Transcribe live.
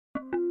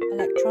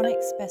Electronic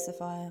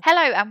specifier.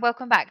 Hello, and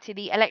welcome back to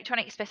the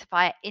Electronic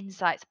Specifier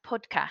Insights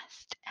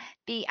podcast.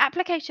 The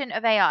application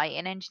of AI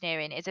in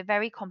engineering is a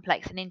very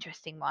complex and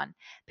interesting one,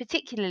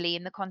 particularly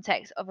in the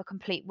context of a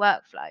complete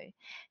workflow.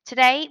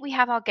 Today, we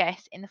have our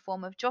guest in the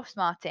form of Joss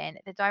Martin,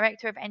 the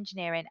Director of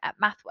Engineering at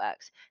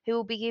MathWorks, who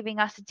will be giving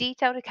us a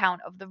detailed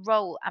account of the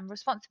role and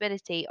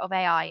responsibility of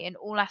AI in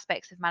all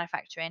aspects of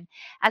manufacturing,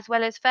 as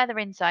well as further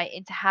insight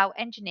into how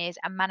engineers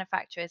and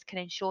manufacturers can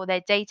ensure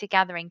their data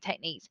gathering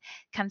techniques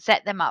can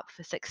set them up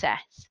for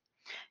success.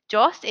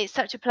 Joss, it's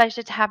such a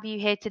pleasure to have you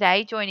here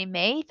today joining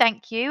me.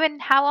 Thank you.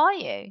 And how are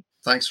you?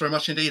 Thanks very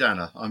much indeed,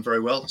 Anna. I'm very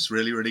well. It's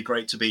really, really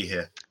great to be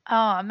here.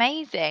 Oh,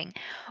 amazing.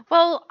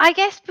 Well, I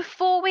guess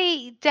before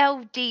we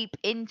delve deep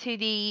into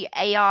the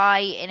AI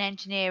in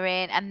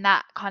engineering and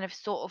that kind of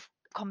sort of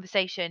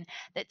conversation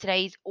that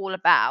today's all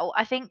about,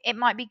 I think it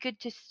might be good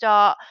to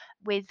start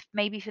with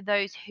maybe for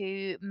those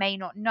who may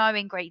not know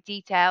in great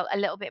detail a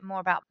little bit more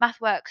about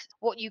MathWorks,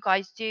 what you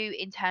guys do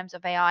in terms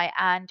of AI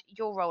and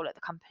your role at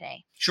the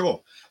company. Sure.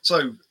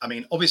 So,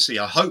 obviously,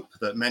 I hope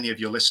that many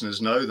of your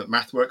listeners know that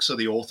MathWorks are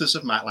the authors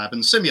of MATLAB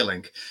and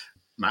Simulink.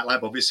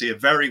 MATLAB, obviously, a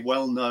very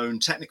well-known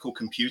technical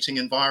computing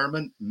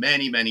environment.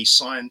 Many, many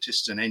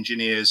scientists and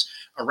engineers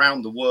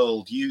around the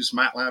world use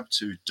MATLAB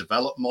to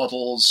develop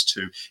models,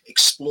 to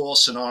explore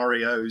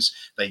scenarios.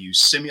 They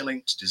use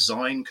Simulink to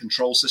design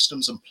control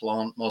systems and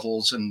plant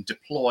models and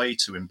deploy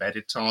to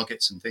embedded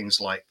targets and things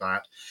like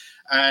that.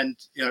 And,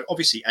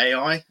 obviously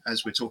AI,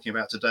 as we're talking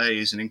about today,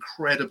 is an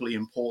incredibly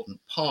important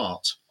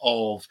part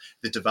of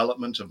the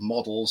development of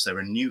models. They're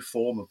a new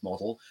form of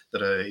model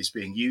that is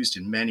being used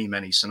in many,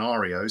 many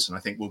scenarios. And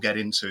I think we'll get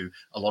into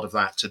a lot of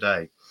that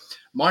today.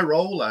 My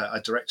role, I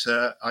direct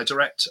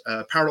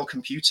parallel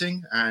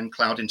computing and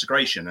cloud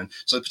integration. And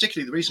so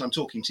particularly the reason I'm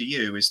talking to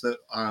you is that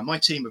my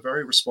team are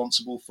very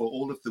responsible for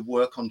all of the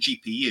work on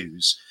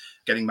GPUs,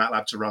 getting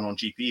MATLAB to run on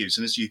GPUs.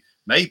 And as you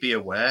may be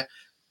aware,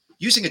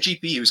 using a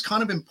GPU is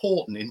kind of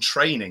important in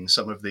training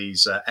some of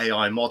these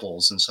AI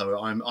models. And so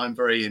I'm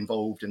very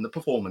involved in the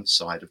performance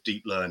side of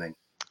deep learning.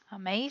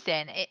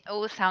 Amazing. It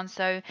all sounds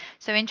so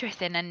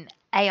interesting, and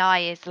AI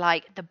is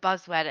like the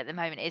buzzword at the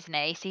moment, isn't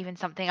it? It's even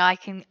something I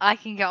can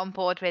get on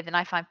board with and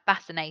I find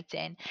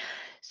fascinating.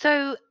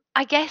 So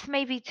I guess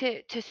maybe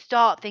to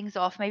start things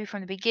off, maybe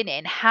from the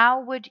beginning,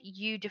 how would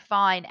you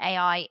define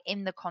AI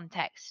in the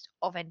context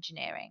of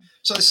engineering?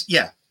 So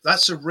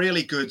that's a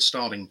really good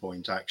starting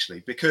point,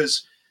 actually,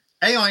 because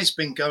AI has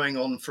been going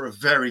on for a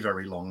very,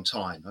 very long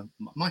time. And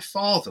my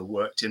father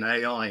worked in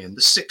AI in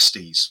the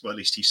 60s, well, at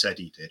least he said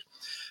he did.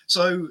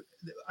 So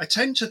I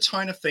tend to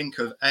kind of think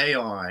of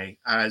AI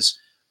as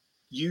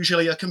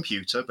usually a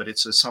computer, but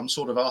it's some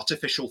sort of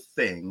artificial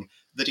thing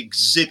that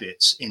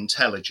exhibits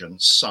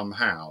intelligence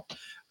somehow.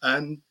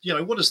 And,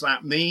 what does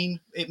that mean?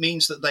 It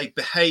means that they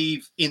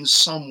behave in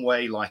some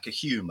way like a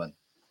human.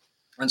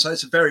 And so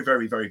it's a very,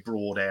 very, very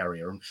broad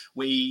area, and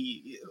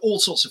all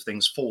sorts of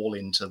things fall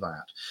into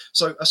that.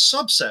 So a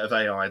subset of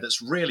AI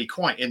that's really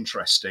quite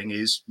interesting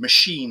is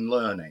machine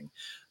learning.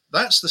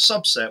 That's the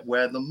subset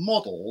where the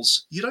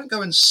models, you don't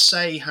go and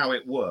say how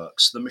it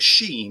works. The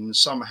machine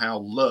somehow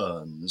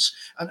learns.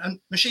 And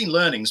machine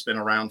learning's been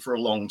around for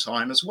a long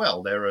time as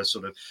well. There are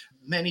sort of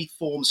many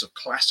forms of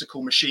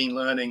classical machine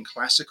learning,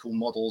 classical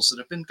models that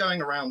have been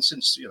going around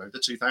since, the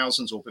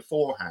 2000s or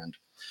beforehand.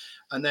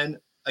 And then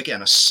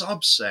again, a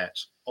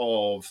subset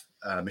of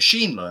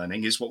machine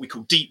learning is what we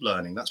call deep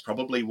learning. That's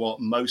probably what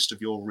most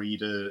of your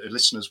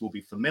listeners will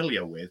be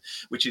familiar with,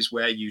 which is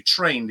where you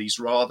train these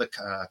rather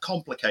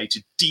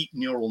complicated deep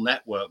neural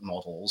network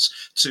models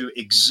to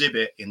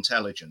exhibit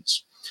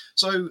intelligence.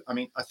 So,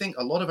 I think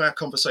a lot of our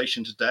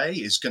conversation today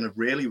is going to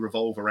really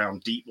revolve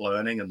around deep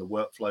learning and the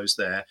workflows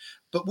there.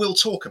 But we'll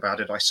talk about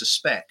it, I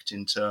suspect,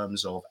 in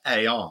terms of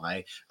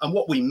AI. And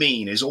what we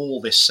mean is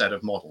all this set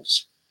of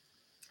models.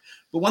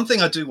 But one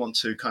thing I do want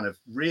to kind of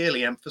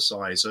really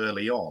emphasize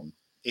early on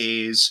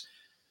is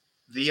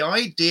the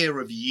idea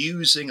of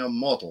using a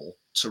model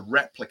to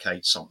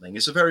replicate something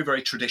is a very,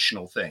 very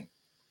traditional thing.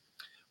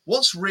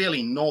 What's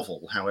really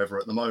novel, however,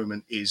 at the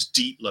moment is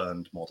deep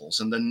learned models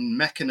and the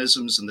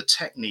mechanisms and the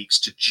techniques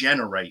to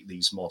generate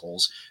these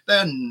models.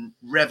 They're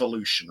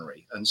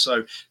revolutionary. And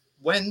so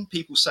when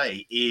people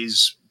say,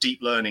 is deep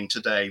learning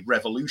today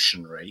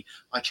revolutionary,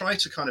 I try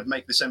to kind of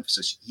make this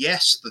emphasis.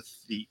 Yes,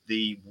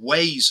 the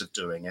ways of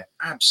doing it,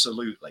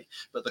 absolutely.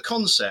 But the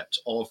concept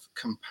of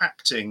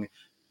compacting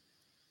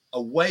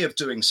a way of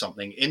doing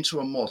something into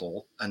a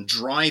model and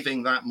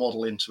driving that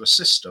model into a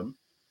system,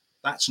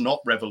 that's not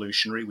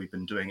revolutionary. We've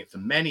been doing it for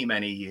many,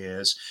 many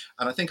years.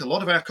 And I think a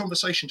lot of our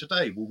conversation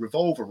today will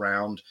revolve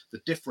around the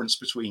difference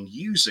between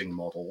using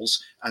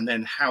models and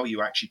then how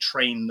you actually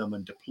train them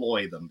and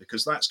deploy them,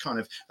 because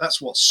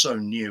that's what's so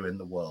new in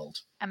the world.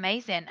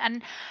 Amazing.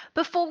 And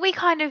before we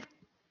kind of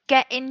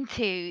get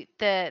into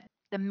the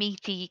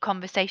meaty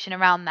conversation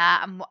around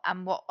that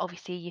and what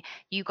obviously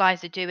you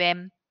guys are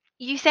doing,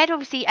 you said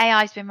obviously AI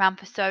has been around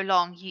for so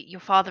long. Your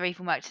father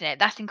even worked in it.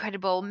 That's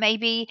incredible.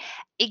 Maybe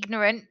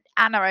ignorant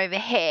Anna over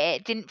here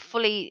didn't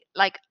fully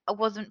I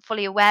wasn't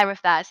fully aware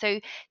of that. So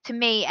to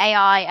me,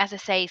 AI, as I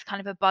say, is kind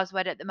of a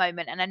buzzword at the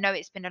moment, and I know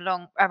it's been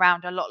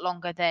around a lot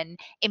longer than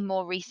in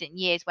more recent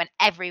years when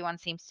everyone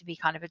seems to be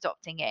kind of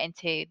adopting it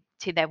into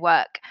their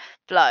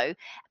workflow.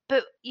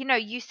 But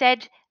you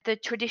said the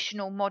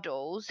traditional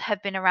models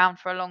have been around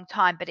for a long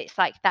time, but it's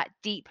like that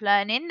deep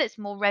learning that's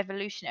more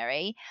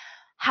revolutionary.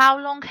 How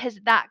long has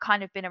that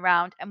kind of been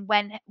around, and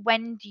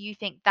when do you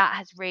think that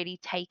has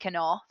really taken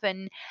off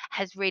and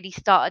has really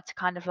started to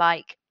kind of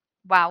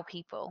wow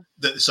people?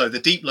 So the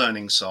deep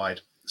learning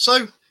side.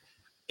 So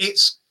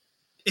it's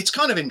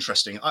kind of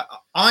interesting.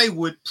 I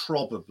would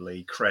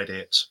probably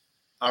credit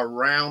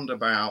around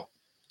about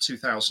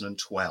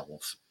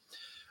 2012,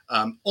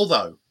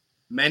 although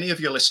many of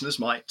your listeners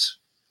might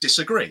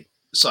disagree.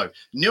 So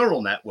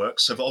neural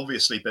networks have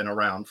obviously been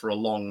around for a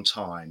long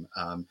time.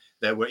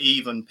 There were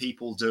even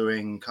people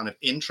doing kind of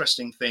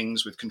interesting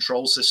things with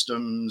control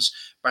systems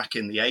back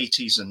in the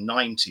 80s and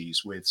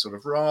 90s with sort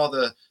of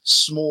rather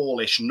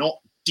smallish, not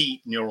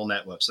deep neural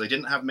networks. They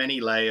didn't have many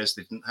layers,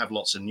 they didn't have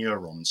lots of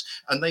neurons.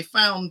 And they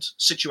found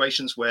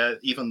situations where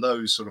even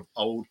those sort of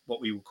old, what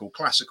we would call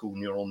classical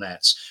neural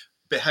nets,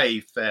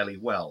 behave fairly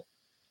well.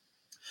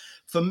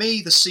 For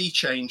me, the sea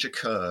change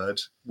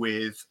occurred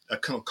with a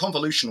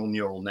convolutional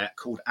neural net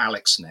called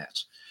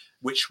AlexNet,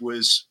 which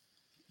was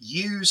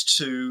used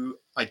to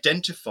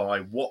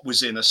identify what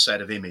was in a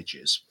set of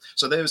images.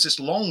 So there was this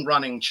long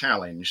running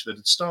challenge that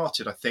had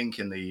started, I think,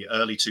 in the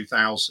early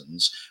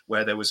 2000s,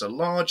 where there was a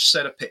large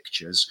set of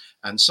pictures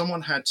and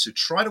someone had to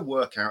try to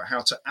work out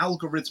how to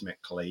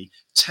algorithmically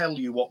tell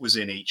you what was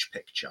in each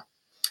picture.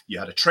 You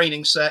had a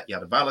training set, you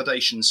had a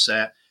validation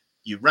set,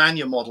 you ran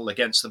your model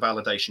against the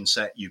validation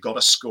set, you got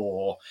a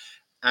score.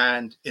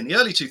 And in the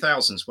early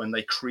 2000s, when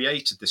they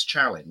created this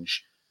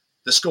challenge,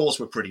 the scores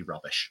were pretty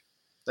rubbish.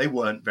 They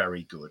weren't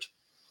very good.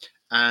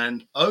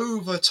 And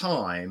over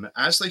time,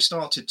 as they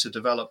started to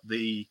develop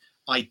the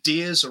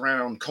ideas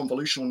around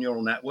convolutional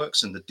neural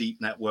networks and the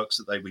deep networks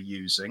that they were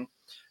using,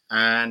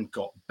 and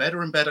got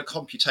better and better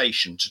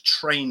computation to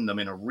train them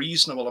in a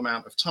reasonable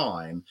amount of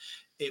time,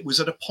 it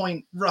was at a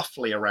point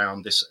roughly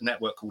around this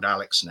network called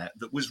AlexNet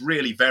that was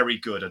really very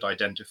good at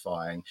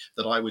identifying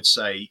that I would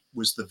say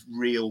was the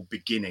real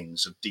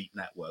beginnings of deep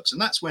networks. And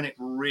that's when it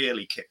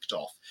really kicked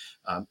off.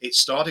 It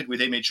started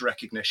with image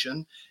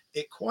recognition.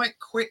 It quite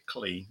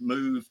quickly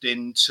moved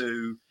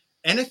into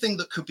anything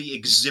that could be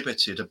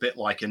exhibited a bit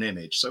like an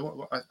image.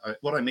 So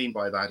what I mean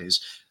by that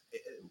is,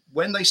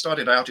 when they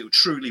started out, it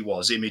truly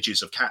was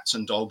images of cats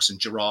and dogs and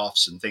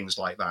giraffes and things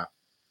like that.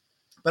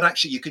 But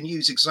actually, you can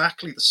use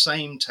exactly the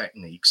same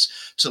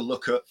techniques to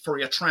look at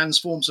Fourier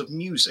transforms of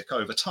music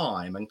over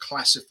time and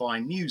classify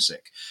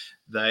music.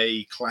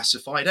 They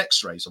classified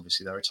X-rays,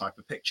 obviously they're a type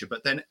of picture,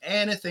 but then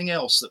anything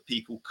else that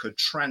people could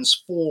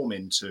transform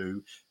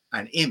into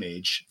an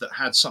image that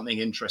had something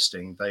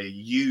interesting, they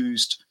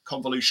used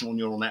convolutional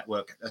neural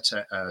network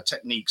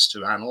techniques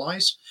to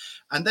analyze.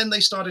 And then they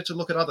started to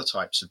look at other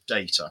types of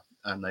data,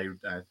 and they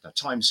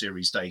time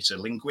series data,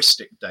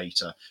 linguistic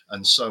data,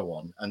 and so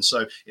on. And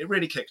so it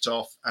really kicked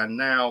off. And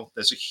now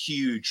there's a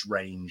huge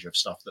range of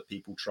stuff that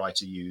people try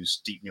to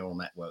use deep neural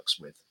networks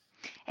with.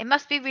 It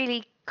must be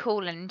really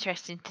cool and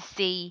interesting to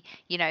see,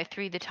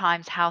 through the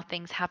times how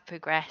things have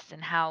progressed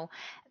and how,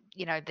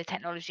 the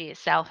technology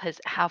itself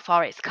how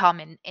far it's come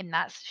in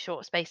that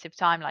short space of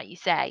time, like you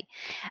say.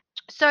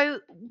 So,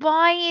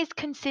 why is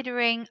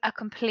considering a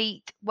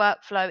complete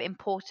workflow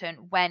important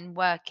when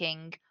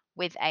working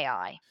with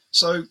AI?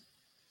 So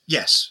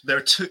yes, there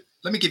are two.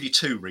 Let me give you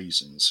two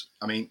reasons.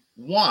 I mean,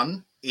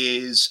 one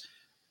is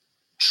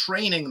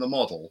training the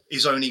model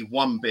is only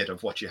one bit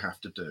of what you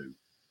have to do.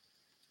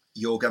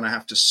 You're going to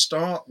have to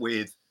start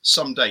with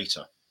some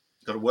data.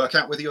 You've got to work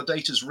out whether your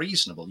data is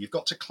reasonable. You've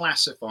got to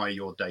classify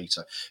your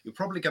data. You're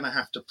probably going to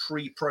have to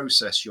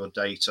pre-process your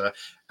data.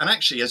 And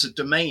actually, as a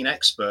domain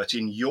expert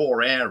in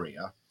your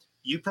area,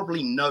 you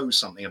probably know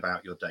something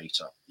about your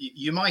data.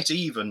 You might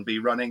even be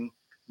running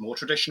more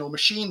traditional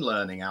machine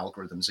learning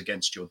algorithms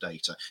against your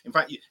data. In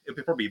fact, it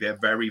would probably be a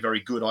very,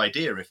 very good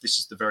idea if this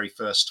is the very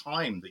first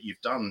time that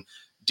you've done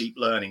deep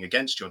learning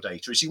against your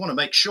data, is you want to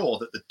make sure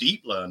that the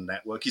deep learned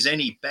network is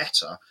any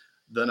better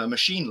than a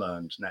machine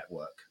learned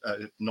network,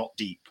 not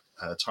deep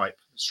type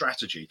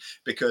strategy,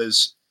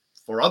 because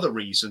for other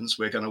reasons,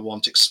 we're going to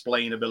want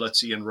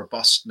explainability and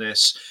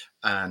robustness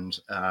and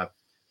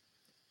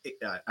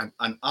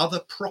other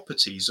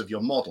properties of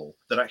your model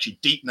that actually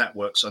deep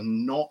networks are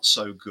not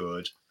so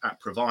good at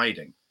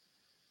providing.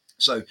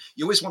 So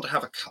you always want to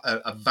have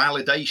a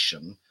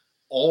validation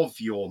of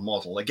your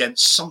model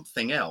against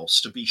something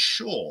else to be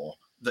sure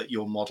that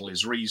your model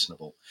is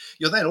reasonable.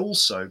 You're then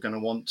also going to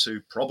want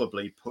to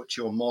probably put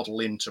your model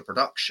into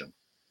production.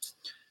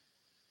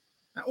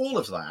 Now, all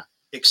of that,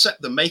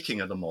 except the making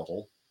of the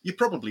model, you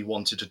probably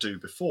wanted to do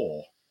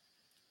before.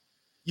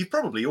 You've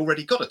probably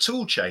already got a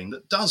tool chain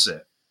that does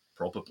it,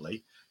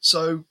 probably.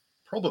 So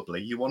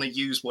probably you want to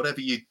use whatever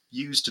you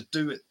use to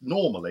do it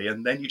normally,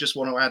 and then you just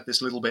want to add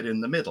this little bit in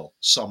the middle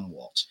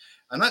somewhat.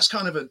 And that's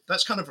kind of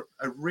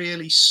a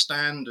really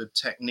standard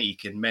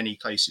technique in many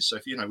cases. So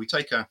if we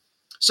take a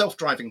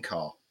self-driving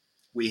car,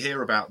 we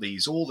hear about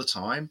these all the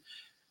time,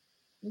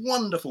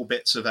 wonderful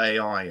bits of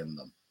AI in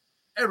them.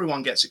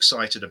 Everyone gets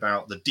excited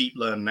about the deep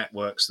learn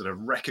networks that are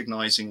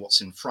recognizing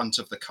what's in front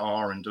of the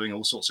car and doing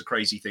all sorts of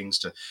crazy things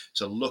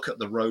to look at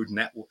the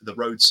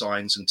road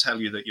signs and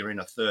tell you that you're in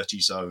a 30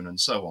 zone and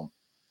so on.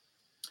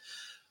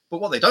 But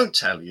what they don't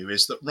tell you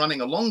is that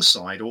running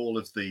alongside all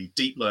of the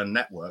deep learn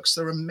networks,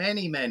 there are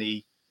many,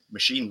 many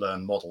machine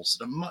learn models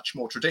that are much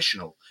more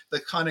traditional. They're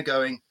kind of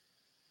going,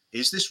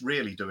 is this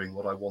really doing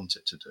what I want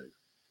it to do?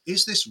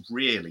 Is this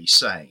really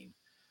sane?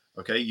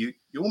 Okay, you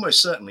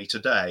almost certainly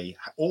today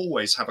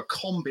always have a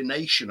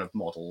combination of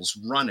models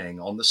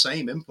running on the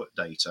same input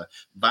data,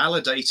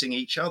 validating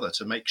each other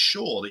to make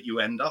sure that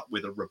you end up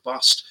with a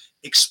robust,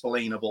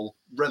 explainable,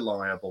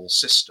 reliable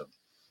system.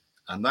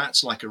 And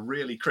that's like a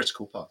really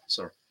critical part.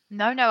 Sorry.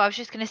 No, I was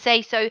just going to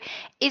say, so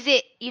is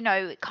it,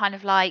 kind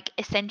of like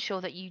essential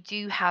that you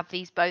do have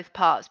these both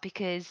parts,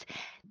 because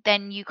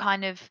then you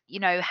kind of,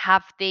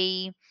 have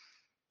the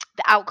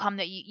outcome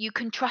that you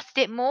can trust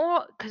it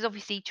more, because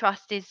obviously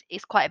trust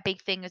is quite a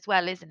big thing as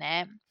well, isn't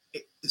it?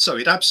 So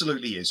it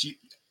absolutely is.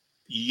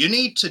 You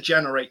need to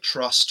generate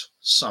trust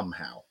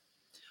somehow.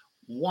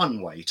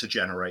 One way to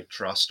generate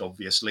trust,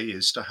 obviously,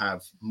 is to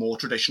have more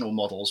traditional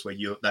models where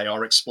they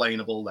are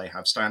explainable, they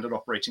have standard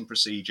operating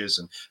procedures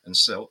and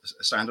so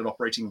standard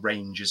operating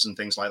ranges and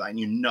things like that, and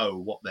you know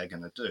what they're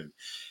going to do.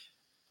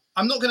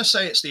 I'm not going to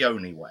say it's the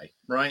only way,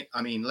 right?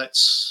 I mean,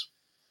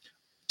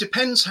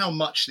 depends how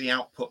much the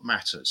output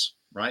matters,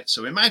 right?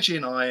 So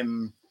imagine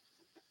I'm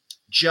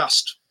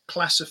just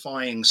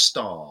classifying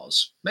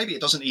stars. Maybe it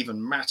doesn't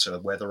even matter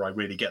whether I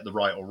really get the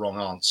right or wrong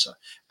answer.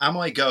 Am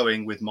I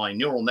going with my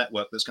neural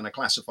network that's going to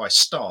classify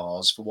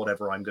stars for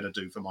whatever I'm going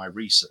to do for my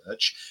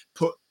research,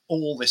 put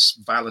all this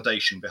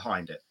validation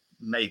behind it?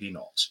 Maybe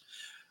not.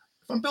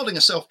 If I'm building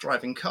a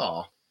self-driving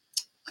car,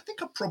 I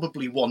think I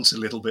probably want a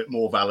little bit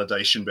more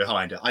validation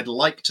behind it. I'd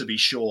like to be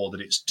sure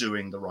that it's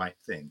doing the right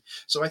thing.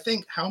 So I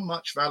think how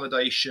much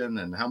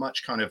validation and how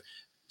much kind of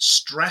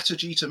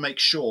strategy to make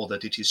sure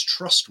that it is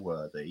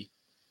trustworthy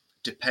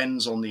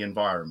depends on the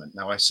environment.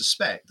 Now, I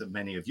suspect that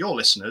many of your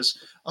listeners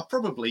are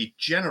probably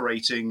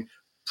generating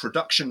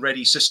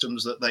production-ready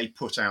systems that they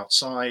put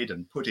outside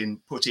and put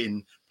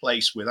in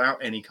place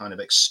without any kind of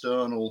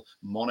external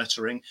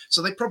monitoring.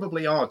 So they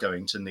probably are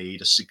going to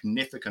need a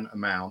significant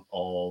amount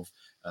of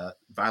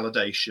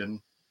validation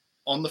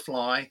on the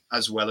fly,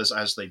 as well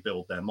as they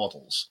build their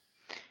models.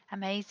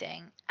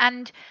 Amazing.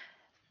 And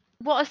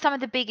what are some of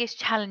the biggest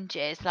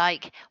challenges?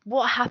 Like,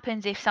 what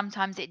happens if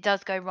sometimes it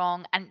does go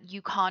wrong and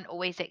you can't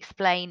always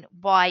explain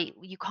why,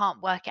 you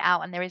can't work it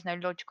out, and there is no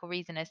logical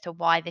reason as to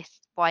why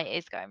it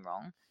is going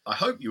wrong? I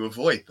hope you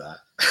avoid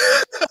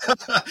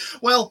that.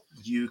 Well,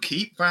 you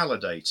keep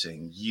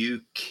validating,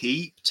 you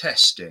keep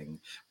testing.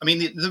 I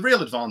mean, the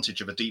real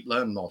advantage of a deep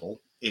learn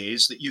model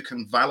is that you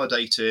can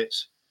validate it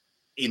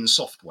in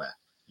software.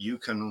 You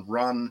can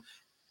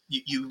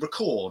you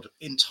record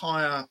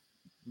entire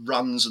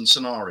runs and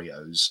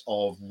scenarios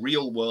of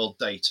real world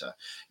data.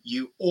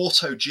 You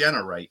auto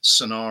generate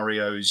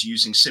scenarios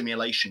using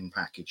simulation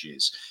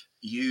packages.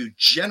 You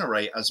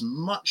generate as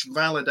much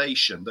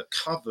validation that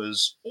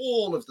covers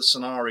all of the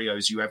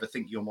scenarios you ever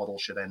think your model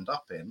should end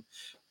up in,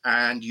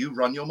 and you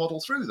run your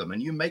model through them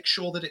and you make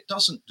sure that it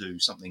doesn't do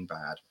something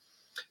bad.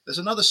 There's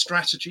another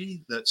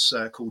strategy that's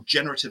called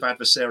generative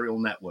adversarial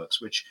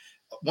networks, which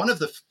one of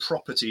the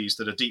properties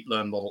that a deep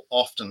learn model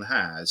often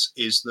has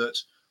is that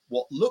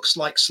what looks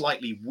like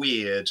slightly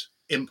weird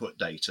input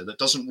data that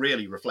doesn't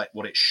really reflect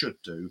what it should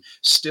do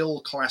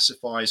still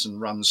classifies and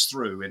runs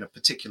through in a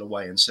particular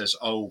way and says,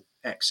 oh,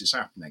 X is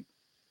happening.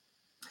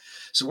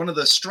 So one of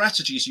the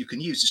strategies you can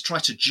use is try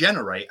to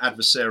generate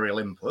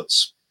adversarial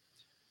inputs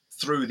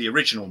through the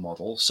original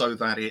model so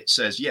that it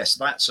says, yes,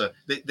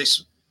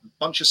 this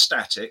bunch of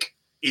static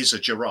is a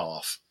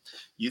giraffe.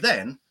 You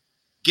then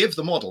give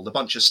the model the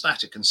bunch of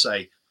static and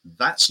say,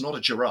 that's not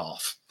a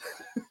giraffe.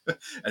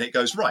 And it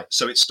goes, right.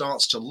 So it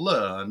starts to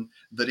learn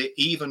that it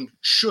even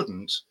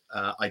shouldn't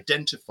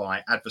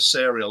identify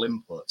adversarial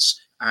inputs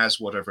as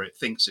whatever it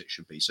thinks it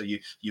should be. So you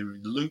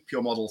loop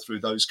your model through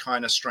those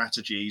kind of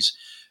strategies.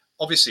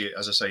 Obviously,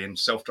 as I say, in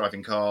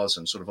self-driving cars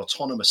and sort of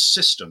autonomous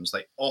systems,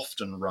 they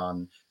often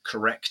run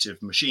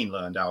corrective machine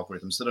learned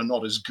algorithms that are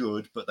not as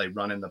good, but they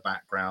run in the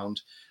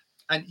background.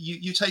 And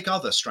you take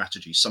other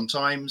strategies.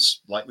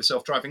 Sometimes, like with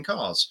self-driving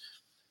cars,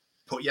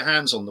 put your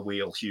hands on the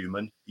wheel,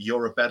 human.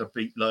 You're a better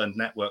deep learned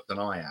network than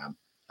I am,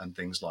 and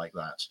things like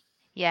that.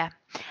 Yeah,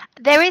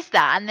 there is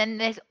that. And then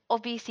there's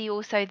obviously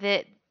also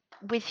that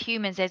with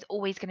humans, there's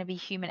always going to be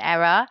human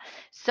error.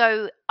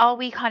 So are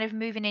we kind of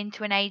moving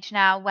into an age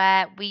now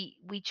where we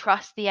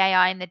trust the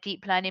AI and the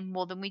deep learning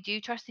more than we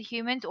do trust the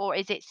humans? Or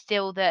is it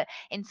still that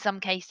in some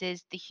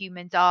cases the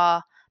humans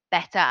are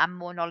better and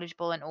more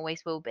knowledgeable and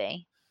always will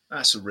be?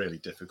 That's a really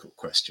difficult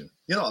question.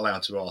 You're not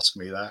allowed to ask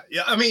me that.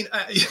 Yeah, I mean,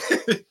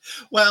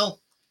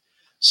 well,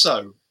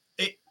 so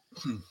it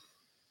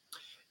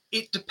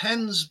it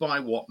depends by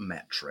what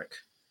metric,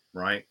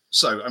 right?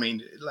 So, I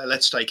mean,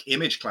 let's take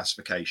image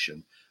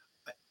classification.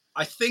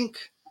 I think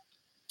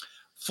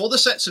for the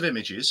sets of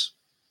images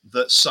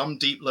that some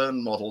deep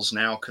learned models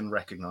now can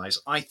recognize,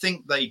 I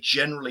think they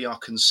generally are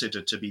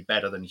considered to be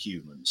better than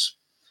humans.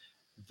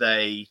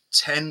 They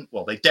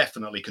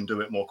definitely can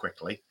do it more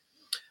quickly.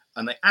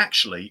 And they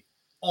actually,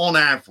 on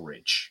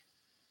average,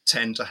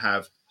 tend to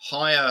have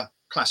higher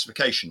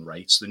classification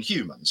rates than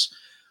humans.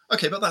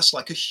 Okay, but that's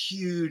like a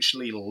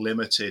hugely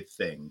limited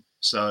thing.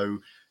 So,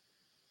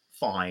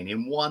 fine,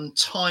 in one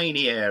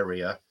tiny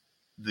area,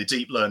 the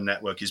deep learning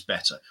network is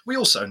better. We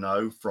also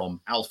know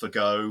from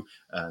AlphaGo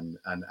and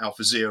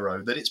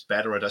AlphaZero that it's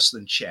better at us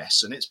than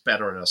chess and it's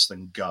better at us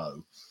than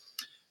Go.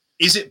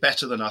 Is it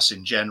better than us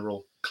in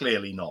general?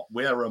 Clearly not.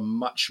 We're a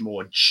much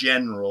more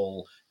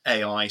general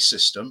AI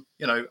system.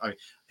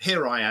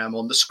 Here I am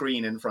on the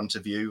screen in front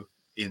of you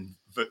in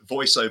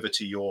voiceover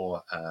to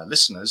your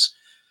listeners,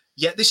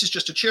 yet this is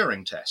just a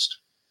Turing test.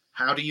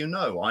 How do you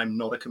know I'm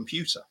not a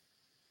computer?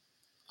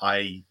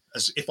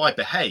 If I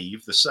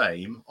behave the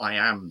same, I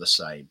am the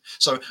same.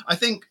 So I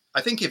think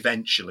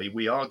eventually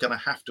we are going to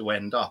have to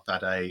end up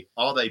at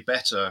are they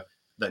better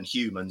than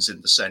humans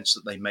in the sense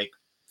that they make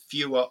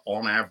fewer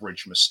on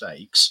average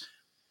mistakes?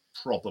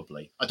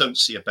 Probably. I don't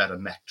see a better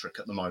metric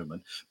at the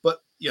moment.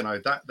 But,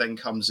 that then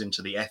comes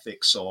into the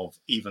ethics of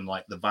even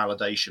like the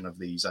validation of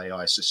these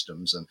AI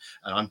systems. And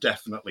I'm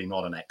definitely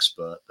not an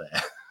expert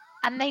there.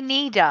 And they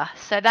need us,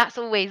 so that's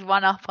always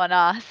one up on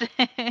us.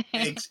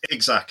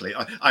 Exactly.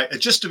 I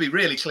just to be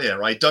really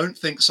clear, I don't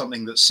think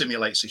something that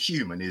simulates a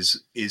human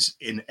is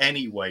in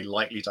any way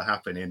likely to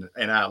happen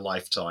in our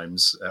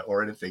lifetimes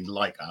or anything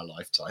like our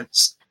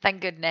lifetimes.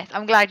 Thank goodness.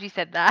 I'm glad you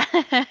said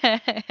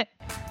that.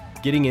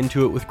 Getting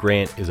Into It with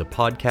Grant is a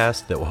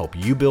podcast that will help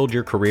you build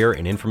your career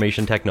in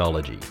information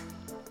technology.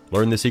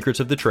 Learn the secrets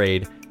of the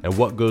trade and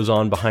what goes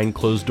on behind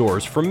closed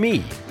doors from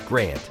me,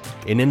 Grant,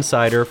 an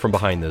insider from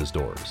behind those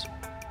doors.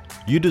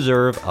 You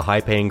deserve a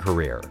high-paying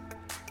career.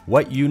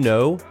 What you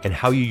know and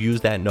how you use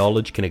that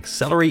knowledge can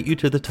accelerate you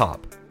to the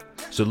top.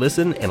 So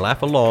listen and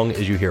laugh along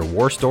as you hear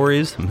war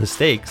stories,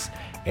 mistakes,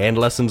 and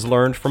lessons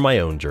learned from my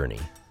own journey.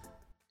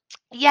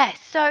 Yes,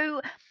 so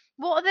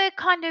what are the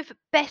kind of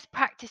best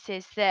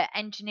practices that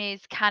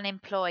engineers can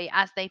employ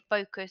as they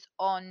focus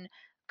on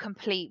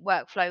complete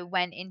workflow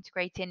when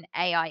integrating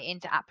AI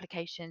into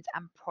applications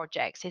and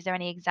projects? Is there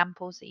any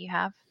examples that you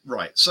have?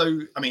 Right.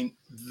 So, I mean,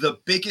 the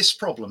biggest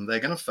problem they're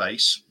going to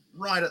face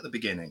right at the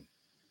beginning,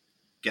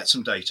 get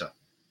some data.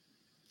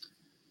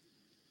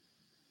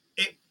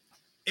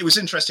 It was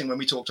interesting when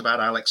we talked about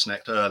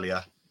AlexNet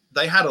earlier.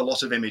 They had a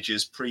lot of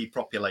images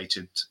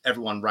pre-populated.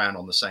 Everyone ran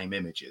on the same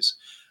images.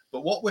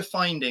 But what we're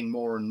finding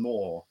more and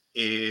more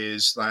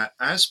is that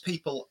as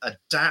people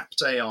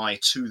adapt AI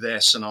to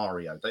their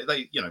scenario,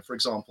 they for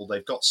example,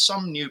 they've got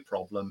some new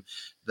problem,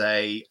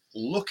 they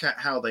look at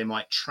how they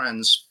might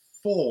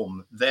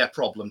transform their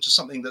problem to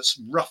something that's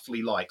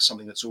roughly like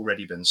something that's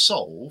already been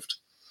solved.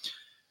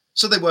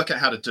 So they work out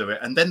how to do it,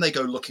 and then they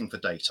go looking for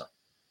data.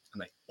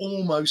 And they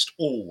almost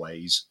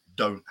always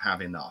don't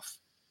have enough.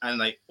 And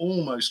they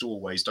almost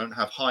always don't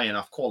have high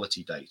enough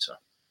quality data.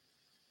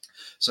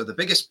 So the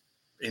biggest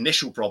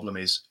initial problem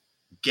is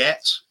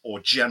get or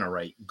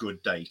generate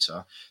good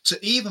data to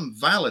even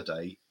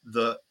validate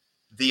that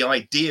the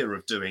idea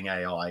of doing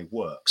AI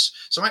works.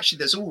 So actually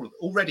there's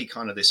already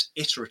kind of this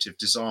iterative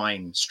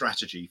design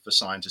strategy for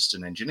scientists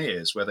and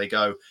engineers where they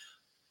go,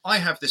 I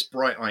have this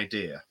bright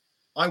idea.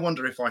 I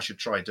wonder if I should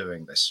try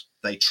doing this.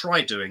 They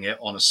try doing it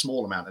on a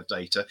small amount of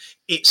data.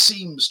 It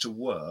seems to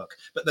work,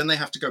 but then they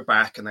have to go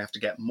back and they have to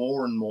get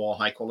more and more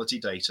high quality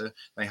data.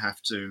 They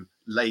have to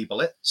label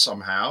it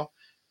somehow.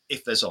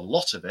 If there's a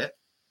lot of it,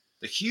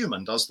 the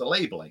human does the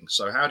labeling.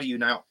 So how do you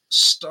now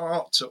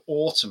start to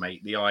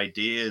automate the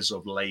ideas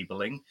of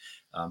labeling?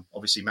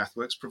 Obviously,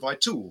 MathWorks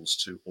provide tools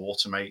to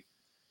automate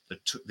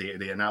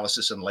the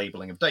analysis and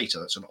labeling of data.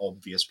 That's an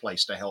obvious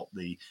place to help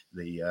the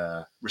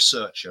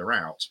researcher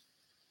out.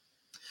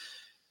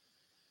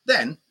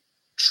 Then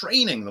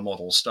training the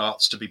model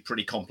starts to be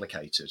pretty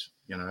complicated.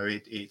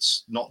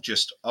 It's not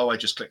just, I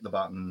just click the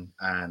button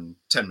and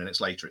 10 minutes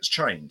later it's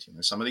trained.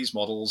 Some of these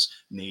models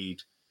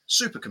need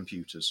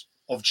supercomputers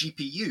of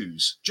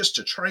GPUs just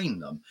to train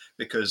them,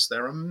 because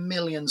there are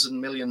millions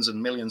and millions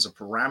and millions of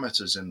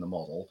parameters in the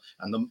model.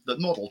 And the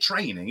model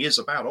training is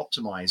about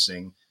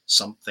optimizing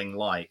something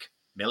like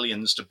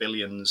millions to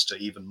billions to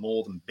even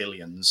more than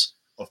billions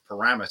of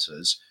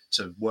parameters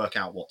to work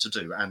out what to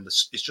do. And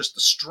it's just the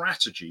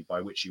strategy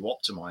by which you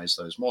optimize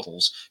those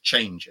models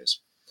changes.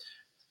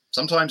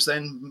 Sometimes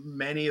then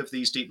many of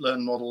these deep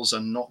learning models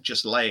are not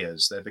just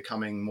layers, they're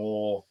becoming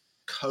more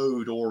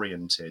code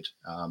oriented.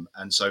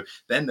 And so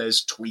then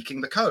there's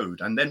tweaking the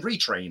code and then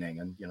retraining.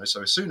 And,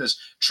 so as soon as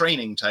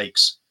training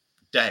takes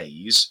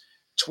days,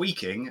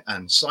 tweaking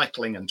and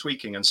cycling and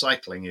tweaking and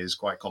cycling is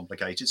quite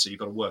complicated. So you've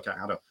got to work out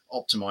how to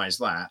optimize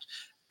that.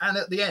 And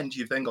at the end,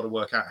 you've then got to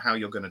work out how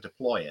you're going to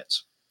deploy it.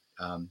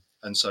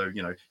 And so,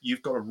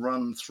 you've got to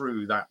run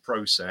through that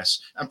process,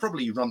 and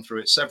probably you run through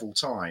it several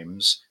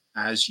times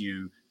as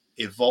you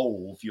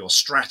evolve your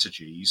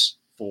strategies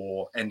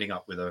for ending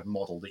up with a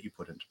model that you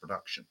put into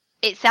production.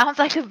 It sounds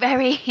like a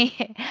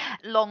very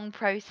long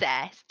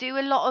process. Do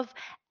a lot of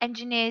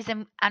engineers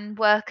and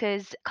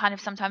workers kind of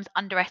sometimes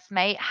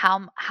underestimate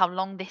how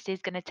long this is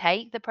going to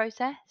take, the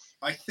process?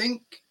 I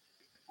think,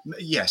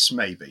 yes,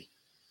 maybe.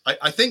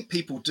 I think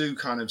people do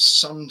kind of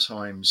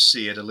sometimes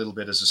see it a little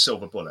bit as a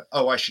silver bullet.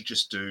 Oh, I should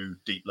just do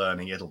deep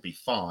learning, it'll be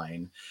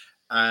fine.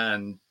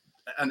 And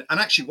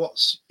actually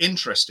what's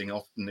interesting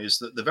often is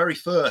that the very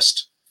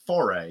first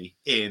foray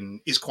in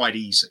is quite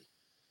easy.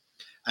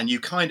 And you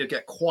kind of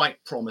get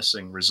quite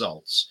promising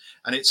results.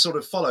 And it sort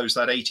of follows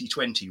that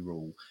 80-20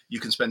 rule. You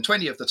can spend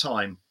 20% of the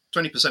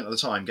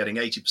time getting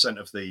 80%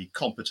 of the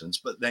competence,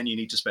 but then you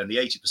need to spend the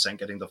 80%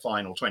 getting the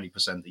final 20%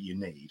 that you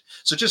need.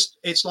 So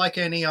it's like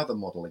any other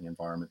modeling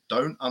environment.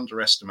 Don't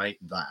underestimate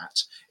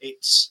that.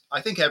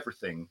 I think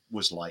everything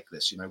was like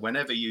this.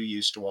 Whenever you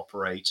used to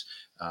operate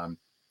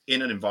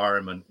in an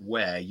environment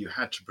where you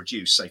had to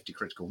produce safety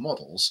critical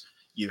models,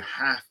 you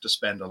have to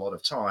spend a lot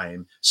of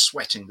time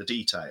sweating the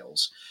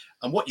details.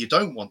 And what you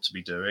don't want to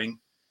be doing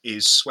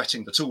is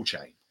sweating the tool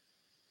chain.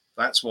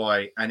 That's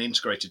why an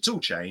integrated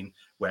tool chain,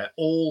 where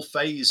all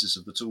phases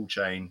of the tool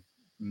chain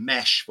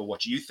mesh for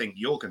what you think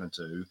you're going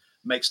to do,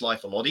 makes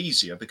life a lot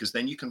easier, because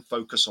then you can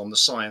focus on the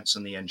science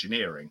and the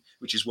engineering,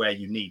 which is where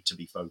you need to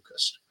be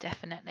focused.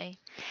 Definitely.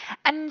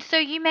 And so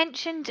you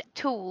mentioned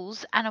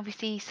tools, and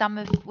obviously some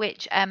of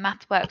which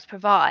MathWorks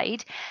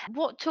provide.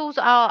 What tools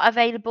are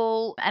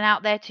available and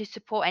out there to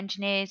support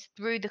engineers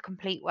through the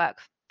complete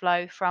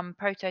workflow from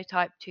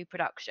prototype to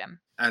production?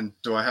 And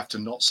do I have to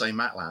not say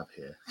MATLAB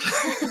here?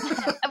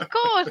 Of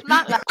course,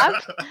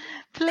 MATLAB.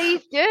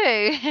 Please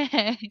do.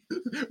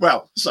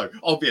 Well, so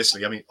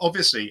obviously,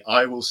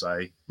 I will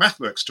say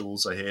MathWorks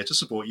tools are here to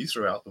support you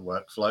throughout the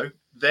workflow.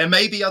 There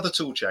may be other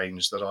tool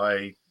chains that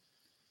I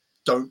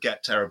don't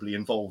get terribly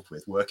involved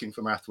with. Working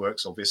for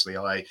MathWorks, obviously,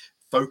 I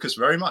focus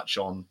very much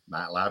on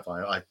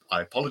MATLAB.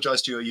 I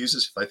apologize to your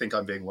users if they think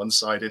I'm being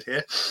one-sided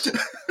here.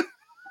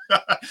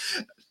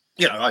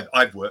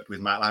 I've worked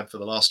with MATLAB for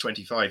the last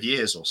 25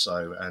 years or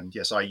so. And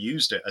yes, I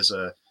used it as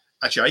a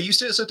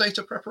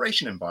data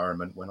preparation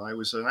environment when I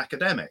was an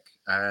academic.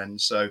 And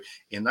so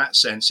in that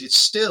sense, it's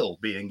still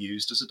being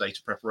used as a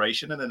data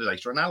preparation and a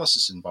data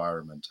analysis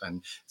environment.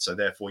 And so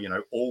therefore,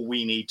 all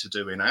we need to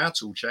do in our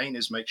tool chain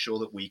is make sure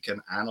that we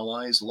can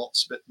analyze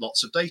lots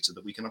of data,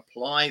 that we can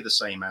apply the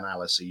same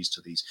analyses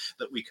to these,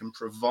 that we can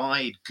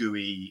provide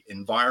GUI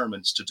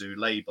environments to do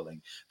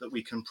labeling, that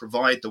we can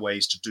provide the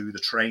ways to do the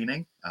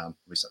training. At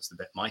least that's the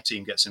bit my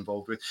team gets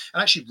involved with.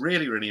 And actually,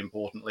 really, really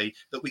importantly,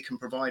 that we can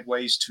provide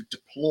ways to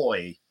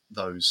deploy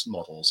those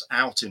models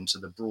out into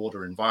the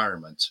broader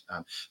environment.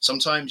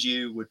 Sometimes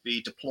you would be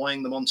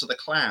deploying them onto the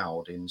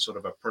cloud in sort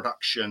of a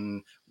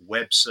production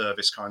web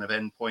service kind of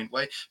endpoint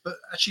way. But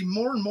actually,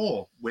 more and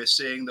more, we're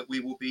seeing that we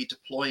will be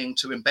deploying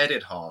to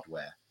embedded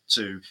hardware,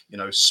 to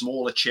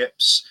smaller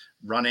chips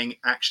running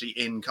actually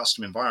in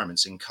custom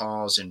environments, in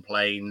cars, in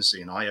planes,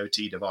 in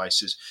IoT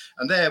devices.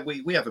 And there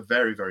we have a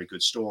very, very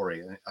good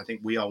story. And I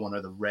think we are one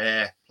of the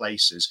rare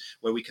places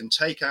where we can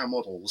take our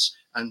models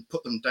and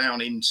put them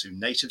down into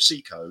native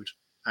C code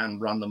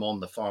and run them on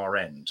the far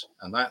end.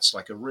 And that's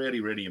like a really,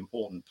 really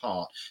important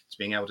part. It's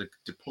being able to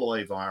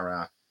deploy via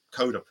our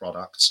Coda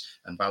products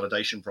and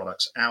validation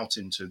products out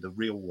into the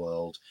real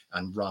world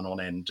and run on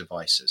end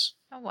devices.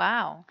 Oh,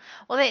 wow.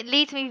 Well, it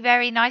leads me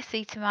very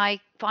nicely to my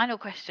final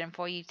question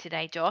for you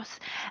today, Joss.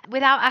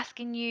 Without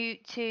asking you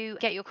to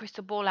get your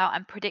crystal ball out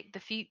and predict the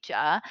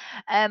future,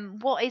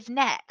 what is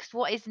next?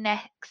 What is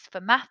next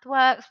for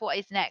MathWorks? What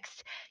is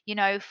next,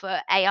 for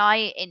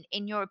AI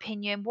in your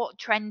opinion? What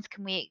trends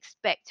can we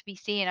expect to be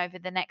seeing over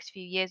the next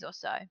few years or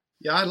so?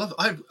 Yeah,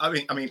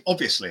 I mean,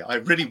 obviously, I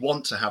really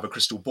want to have a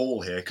crystal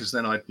ball here, because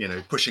then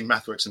pushing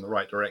MathWorks in the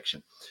right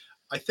direction.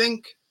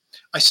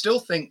 I still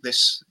think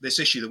this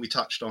issue that we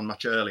touched on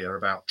much earlier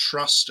about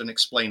trust and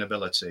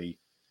explainability,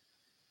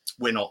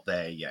 we're not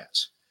there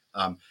yet.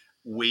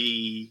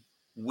 We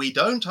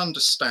don't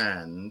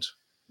understand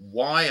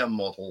why a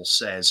model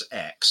says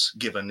X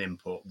given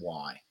input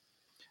Y.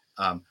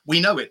 We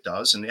know it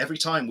does, and every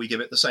time we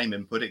give it the same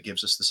input, it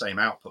gives us the same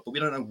output, but we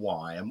don't know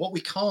why. And what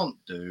we can't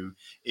do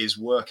is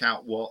work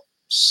out what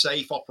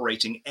safe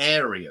operating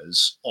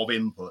areas of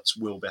inputs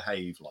will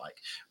behave like.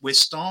 We're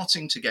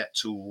starting to get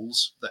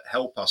tools that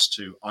help us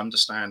to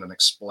understand and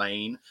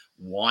explain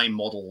why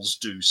models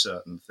do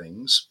certain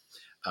things.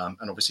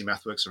 And obviously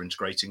MathWorks are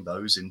integrating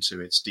those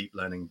into its deep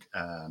learning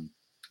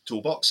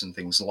toolbox and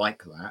things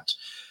like that.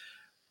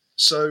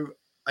 So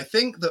I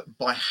think that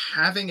by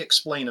having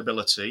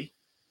explainability,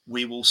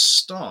 we will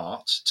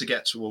start to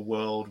get to a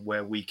world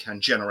where we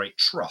can generate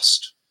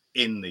trust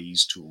in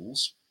these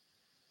tools.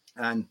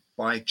 And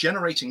by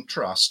generating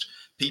trust,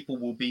 people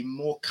will be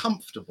more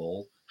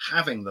comfortable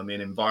having them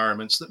in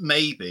environments that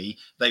maybe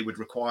they would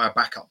require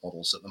backup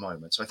models at the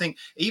moment. So I think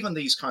even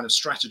these kind of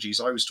strategies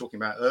I was talking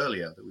about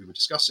earlier that we were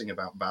discussing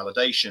about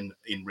validation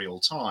in real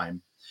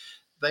time,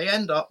 they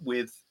end up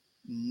with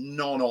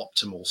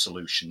non-optimal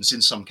solutions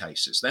in some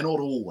cases. They're not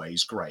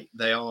always great.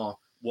 They are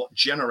what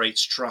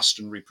generates trust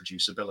and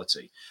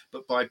reproducibility.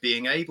 But by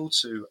being able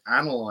to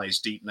analyze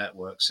deep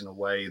networks in a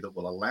way that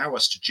will allow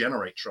us to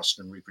generate trust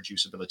and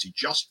reproducibility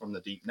just from the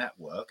deep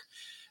network,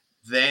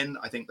 then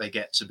I think they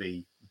get to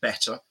be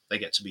better. They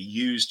get to be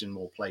used in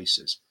more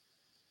places.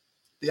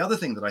 The other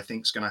thing that I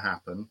think is going to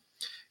happen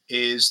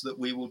is that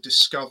we will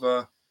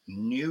discover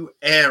new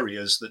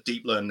areas that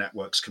deep learning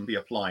networks can be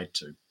applied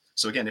to.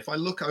 So again, if I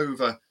look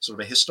over sort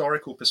of a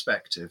historical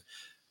perspective,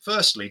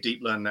 firstly,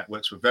 deep learning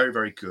networks were very,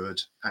 very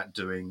good at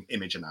doing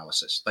image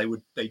analysis.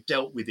 They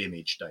dealt with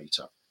image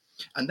data.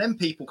 And then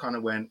people kind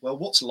of went, well,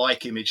 what's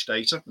like image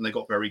data? And they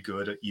got very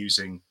good at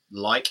using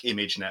like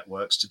image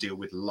networks to deal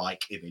with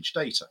like image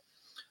data.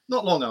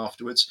 Not long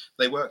afterwards,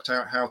 they worked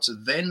out how to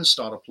then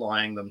start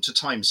applying them to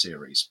time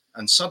series.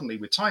 And suddenly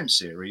with time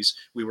series,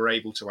 we were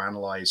able to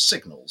analyze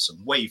signals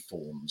and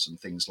waveforms and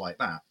things like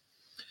that.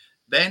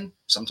 Then,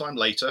 sometime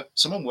later,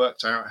 someone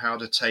worked out how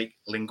to take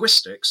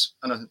linguistics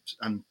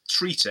and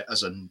treat it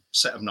as a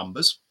set of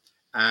numbers,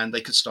 and they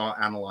could start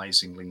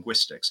analyzing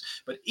linguistics.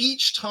 But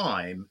each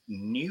time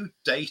new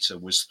data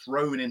was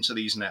thrown into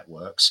these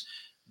networks,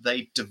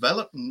 they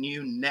developed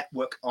new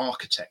network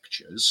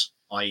architectures,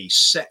 i.e.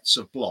 sets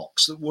of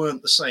blocks that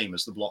weren't the same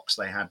as the blocks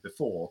they had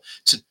before,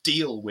 to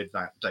deal with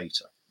that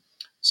data.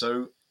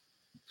 So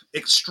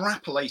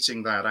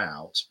extrapolating that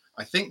out,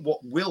 I think what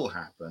will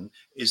happen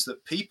is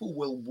that people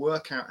will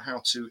work out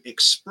how to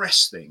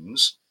express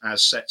things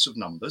as sets of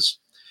numbers,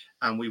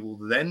 and we will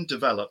then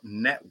develop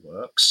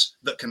networks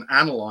that can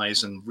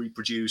analyze and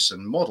reproduce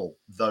and model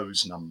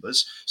those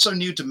numbers. So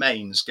new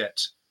domains get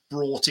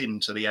brought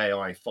into the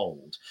AI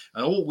fold.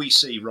 And all we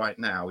see right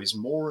now is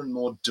more and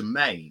more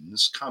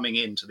domains coming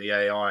into the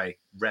AI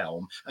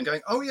realm and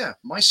going, oh yeah,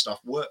 my stuff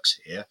works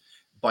here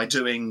by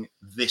doing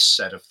this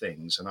set of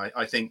things. And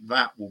I think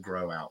that will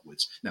grow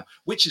outwards. Now,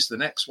 which is the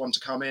next one to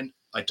come in?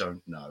 I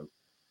don't know.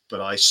 But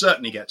I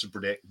certainly get to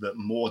predict that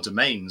more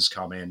domains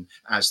come in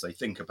as they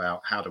think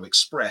about how to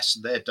express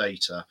their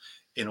data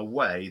in a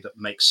way that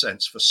makes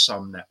sense for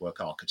some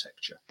network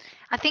architecture.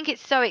 I think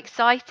it's so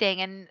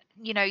exciting, and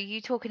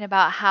you talking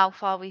about how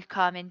far we've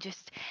come in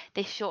just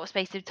this short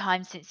space of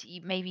time since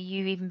maybe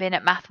you've even been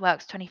at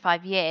MathWorks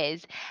 25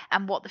 years,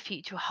 and what the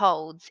future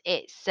holds.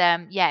 It's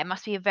yeah, it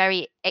must be a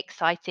very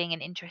exciting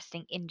and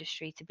interesting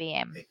industry to be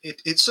in.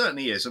 It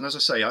certainly is, and as I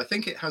say, I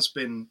think it has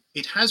been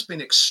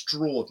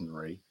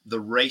extraordinary the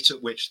rate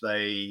at which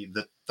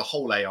the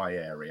whole AI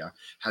area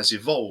has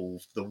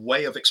evolved, the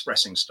way of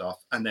expressing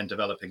stuff and then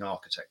developing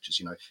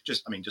architectures.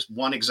 Just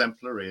one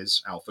exemplar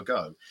is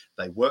AlphaGo.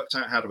 They worked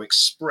out how to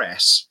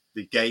express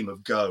the game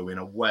of Go in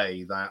a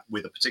way that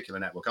with a particular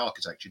network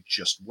architecture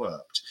just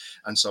worked.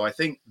 And so I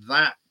think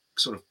that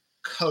sort of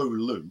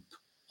co-loop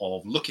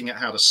of looking at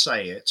how to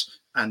say it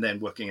and then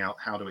working out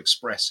how to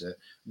express it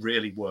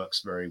really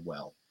works very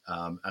well.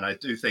 And I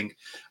do think,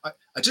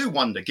 I do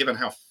wonder, given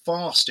how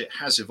fast it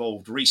has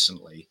evolved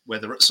recently,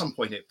 whether at some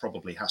point it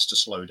probably has to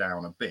slow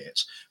down a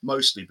bit,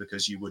 mostly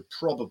because you would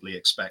probably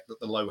expect that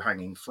the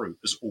low-hanging fruit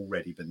has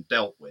already been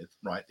dealt with,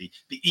 right? The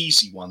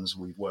easy ones,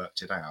 we've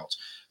worked it out.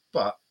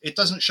 But it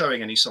doesn't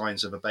showing any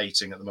signs of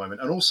abating at the moment.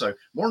 And also,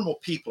 more and more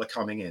people are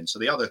coming in. So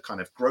the other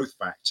kind of growth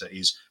factor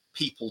is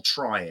people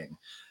trying.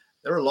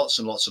 There are lots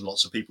and lots and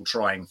lots of people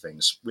trying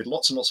things. With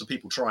lots and lots of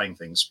people trying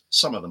things,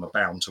 some of them are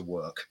bound to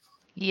work.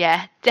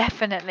 Yeah,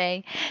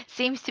 definitely.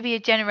 Seems to be a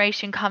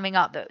generation coming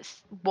up that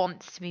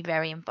wants to be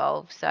very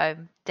involved. So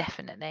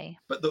definitely.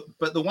 But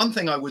the one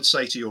thing I would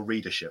say to your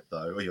readership,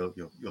 though, or your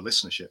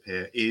listenership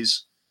here,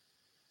 is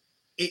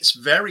it's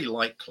very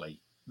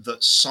likely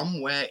that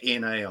somewhere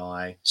in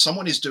AI,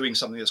 someone is doing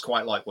something that's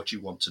quite like what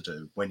you want to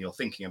do when you're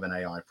thinking of an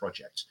AI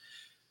project.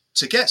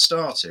 To get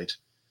started,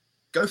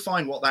 go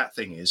find what that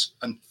thing is,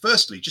 and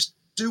firstly, just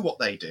do what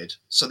they did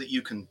so that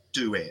you can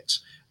do it,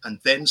 and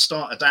then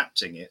start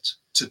adapting it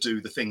to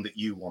do the thing that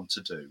you want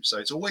to do. So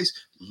it's always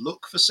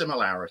look for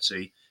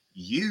similarity,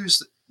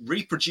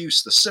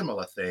 reproduce the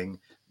similar thing,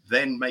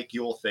 then make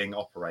your thing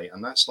operate.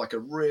 And that's like a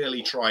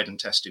really tried and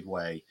tested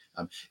way.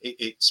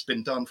 It's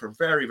been done for a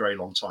very, very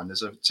long time.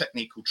 There's a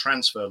technique called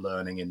transfer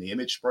learning in the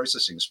image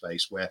processing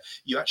space where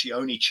you actually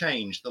only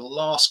change the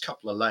last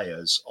couple of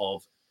layers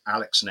of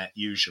AlexNet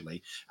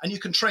usually, and you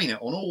can train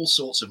it on all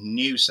sorts of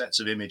new sets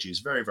of images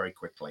very, very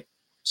quickly.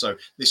 So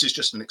this is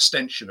just an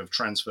extension of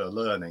transfer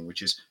learning,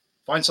 which is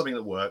find something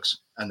that works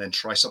and then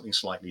try something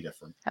slightly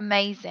different.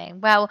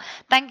 Amazing. Well,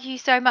 thank you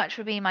so much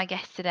for being my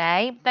guest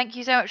today. Thank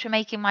you so much for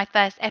making my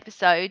first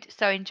episode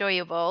so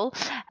enjoyable.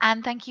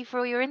 And thank you for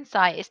all your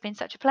insight. It's been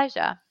such a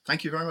pleasure.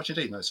 Thank you very much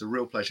indeed. No, it's a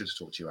real pleasure to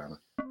talk to you, Anna.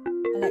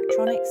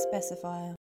 Electronic specifier.